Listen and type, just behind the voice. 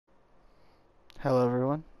Hello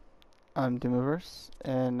everyone, I'm Doomiverse,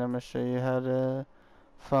 and I'm going to show you how to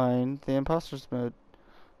find the Imposters mode.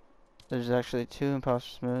 There's actually two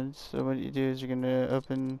Imposters modes, so what you do is you're going to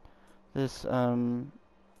open this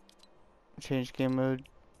change game mode,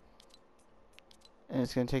 and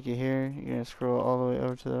it's going to take you here. You're going to scroll all the way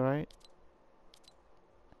over to the right,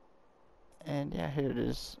 and yeah, here it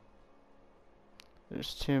is.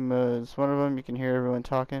 There's two modes. One of them you can hear everyone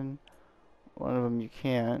talking, one of them you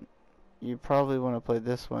can't. You probably want to play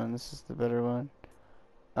this one, this is the better one.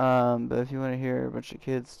 But if you want to hear a bunch of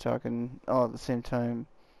kids talking all at the same time,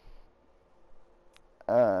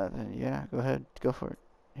 then yeah, go ahead, go for it.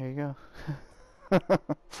 Here you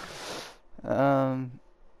go. um,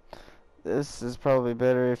 this is probably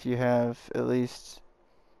better if you have at least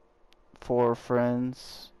 4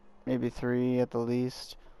 friends, maybe 3 at the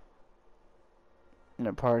least, in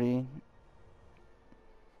a party.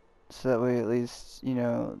 So that way at least, you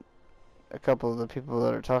know, a couple of the people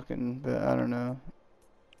that are talking, but I don't know.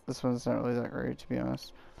 This one's not really that great, to be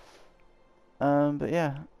honest. But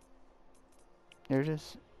yeah, here it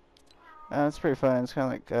is. It's pretty fun. It's kind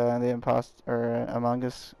of like the Among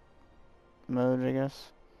Us mode, I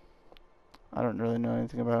guess. I don't really know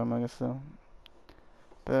anything about Among Us though.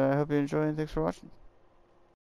 But I hope you enjoy and thanks for watching.